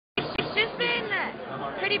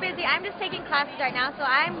pretty busy. I'm just taking classes right now, so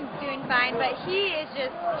I'm doing fine, but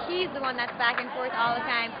he's the one that's back and forth all the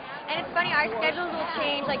time. And it's funny, our schedules will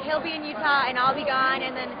change. Like, he'll be in Utah and I'll be gone,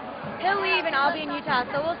 and then he'll leave and I'll be in Utah,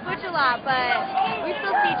 so we'll switch a lot, but we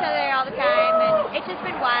still see each other all the time, and it's just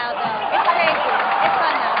been wild, though. It's crazy. It's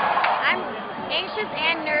fun, though. I'm anxious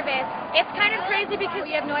and nervous. It's kind of crazy because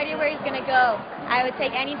you have no idea where he's going to go. I would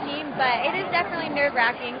take any team, but it is definitely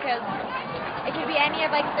nerve-wracking because it could be any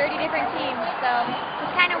of like 30 different teams, so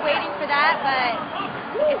just kind of waiting for that, but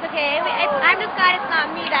it's okay. I'm just glad it's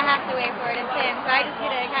not me that has to wait for it, it's him, so I just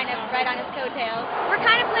get to kind of ride on his coattails. We're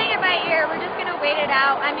kind of playing it by ear. We're just going to wait it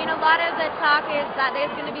out. I mean, a lot of the talk is that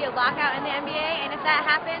there's going to be a lockout in the NBA, and if that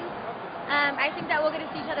happens, I think that we'll get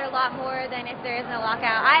to see each other a lot more than if there isn't a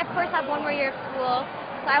lockout. I, of course, have one more year of school,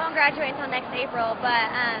 so I won't graduate until next April, but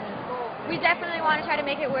we definitely want to try to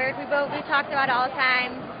make it work. We've talked about it all the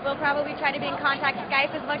time. We'll probably try to be in contact,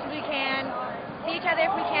 Skype as much as we can, see each other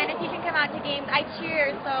if we can. If he can come out to games, I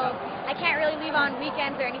cheer, so I can't really leave on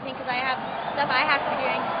weekends or anything because I have stuff I have to be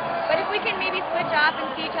doing. But if we can maybe switch off and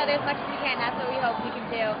see each other as much as we can, that's what we hope we can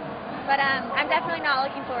do. But I'm definitely not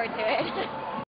looking forward to it.